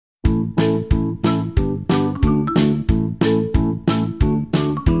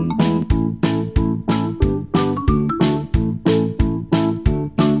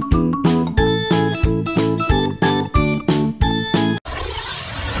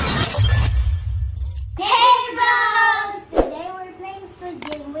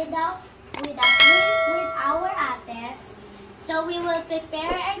So we will prepare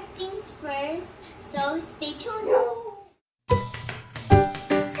our things first, so stay tuned.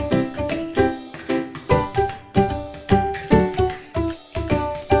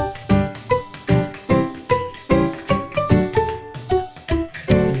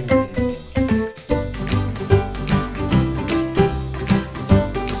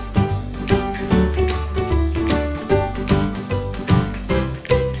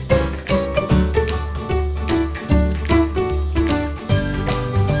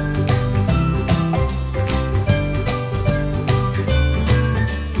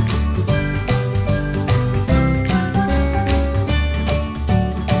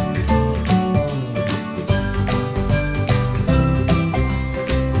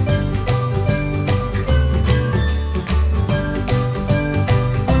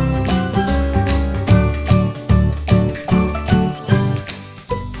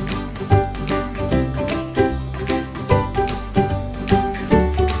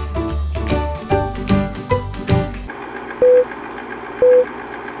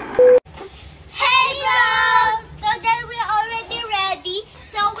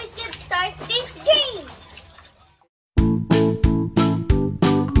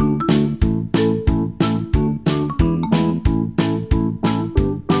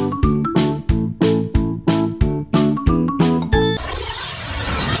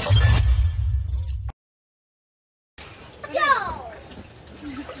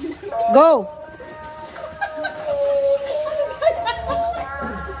 Go!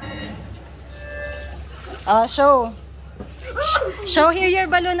 Show. Show here your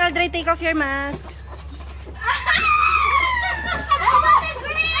balloon, Aldray. Take off your mask.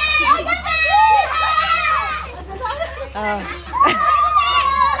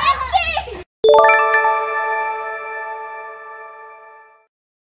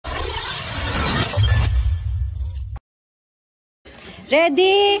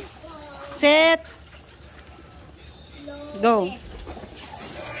 Ready? Set. Go.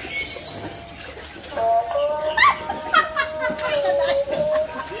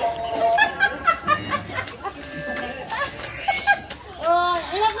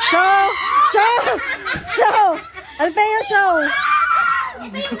 Show! Show! Show! Alpeo, show!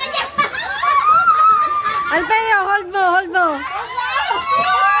 Alpeo, hold mo, hold mo.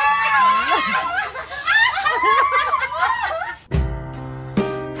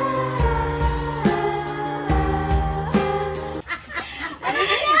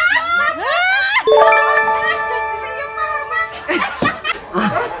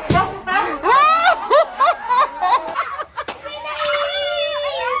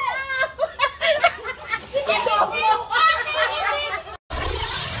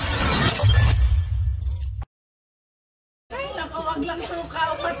 Wag lang suka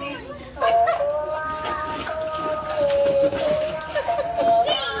o pati.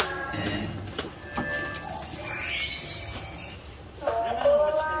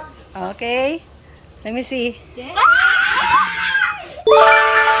 Okay. Let me see.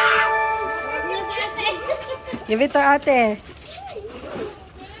 Give it to ate.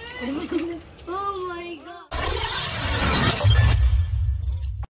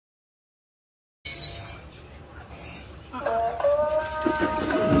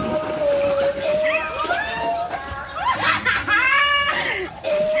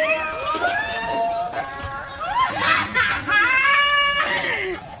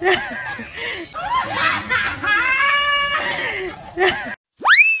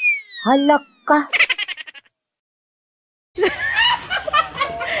 Halak ka.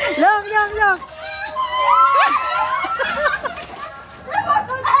 Look, look, look.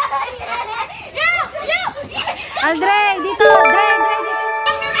 Aldray, dito. Dray, dito.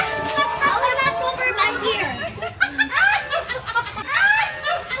 I will not cover my ear.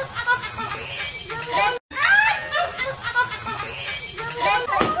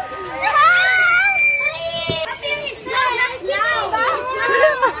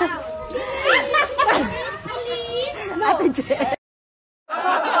 Ate Jen.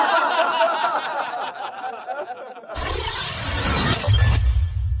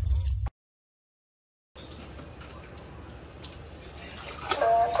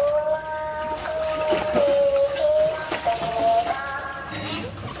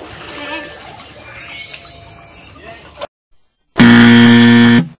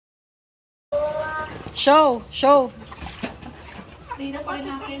 Show. Hindi na pa rin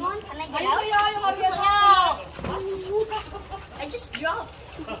natin. Ayun, yung Ariel niya. I just dropped.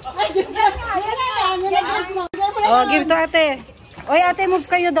 Oh, give to ate. Oy, ate, move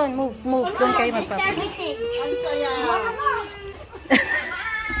kayo doon. Move. Doon kayo It's magpapa. everything. Ang saya.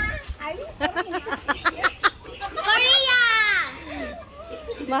 Korea!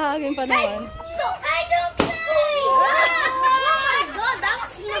 Mahagin pa naman. I don't play! Oh my god, that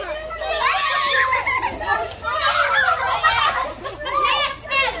was little.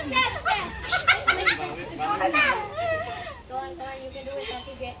 Next. Go on, you can do it,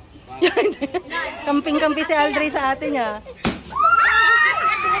 Ate Jet. Kamping-kampi si Aldrin sa ate niya.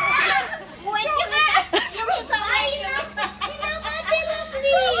 Wait, you can't! Ate, lovely!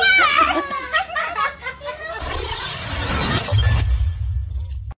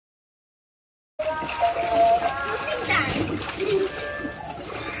 Using that.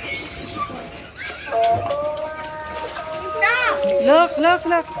 Stop! Look.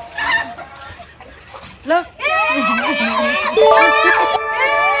 Look.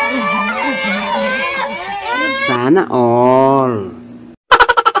 Sana all.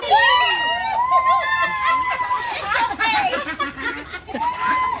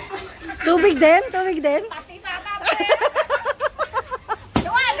 Tubig din.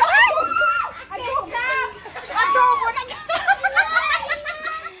 Adobo na.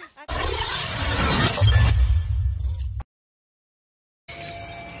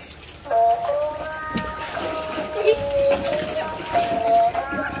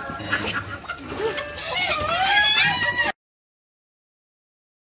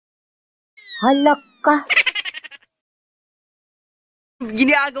 Halak ka.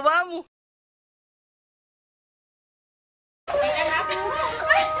 Ginagawa mo.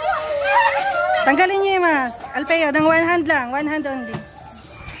 Tanggalin niyo yung mask. Alpeo, ng one hand lang. One hand only.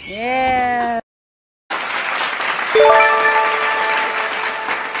 Yeah.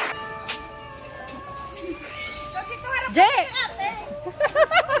 Jay!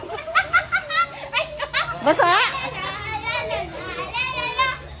 Basa?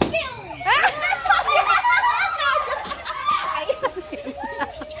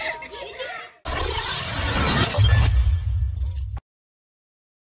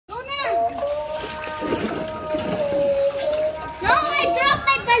 No, I dropped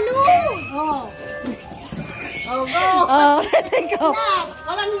my balloon! Oh, take off.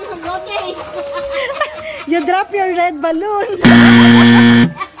 Walang lote. You drop your red balloon.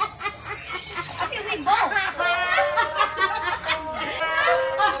 Okay, we go!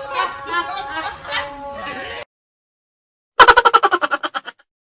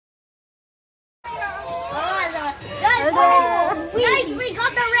 Guys, we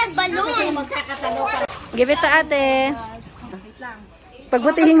got the red balloon! Give it to ate.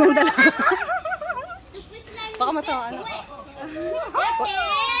 Pagbutihin yung dalawa. Baka matawa. Ano?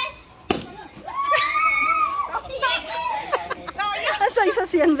 Asa isa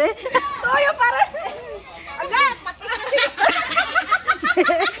siyan, be? Toyo para. Aga, pati na si.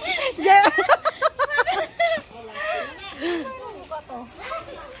 Jay.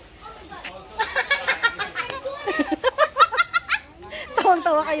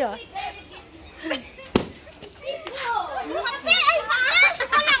 Tawang-tawa kayo. Pati ay paas.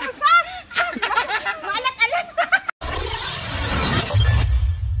 Walang sa. Maalat-alat.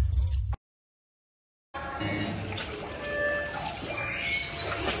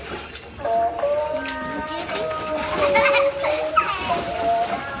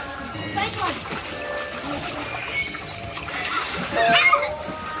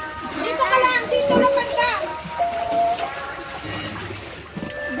 Dito ka lang, dito lang banda.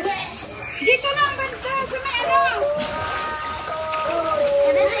 Dito lang banda, sa may ano.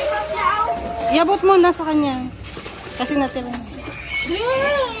 Iabot mo na sa kanya. Kasi natira.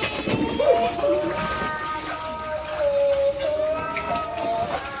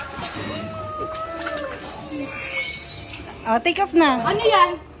 Oh, take off na. Ano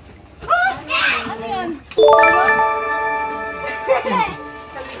yan? Ano yan?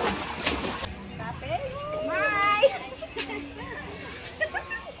 May!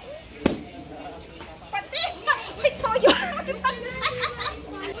 Pati! May toyo!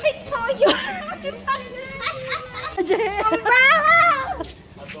 May toyo! Ang bawa!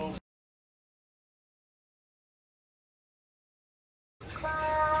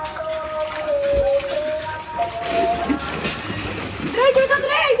 Dre, dito,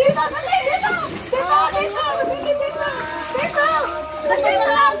 Dre! Dito, dali! Dito! Dito! Dito! Dito! Dito!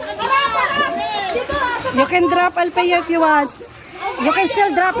 Dito! Dito! You can drop Alpeo if you want. You can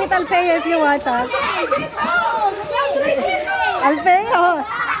still drop it, Alpeo, if you want, ha? Alpeo,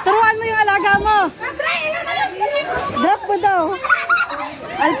 turuan mo yung alaga mo. Dre!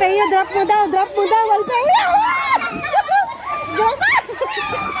 Alfeo, drop mo daw, Alfeo! Drop!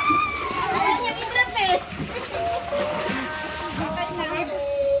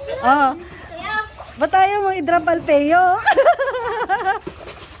 Oh. Ba't ayaw mo i-drop, Alfeo?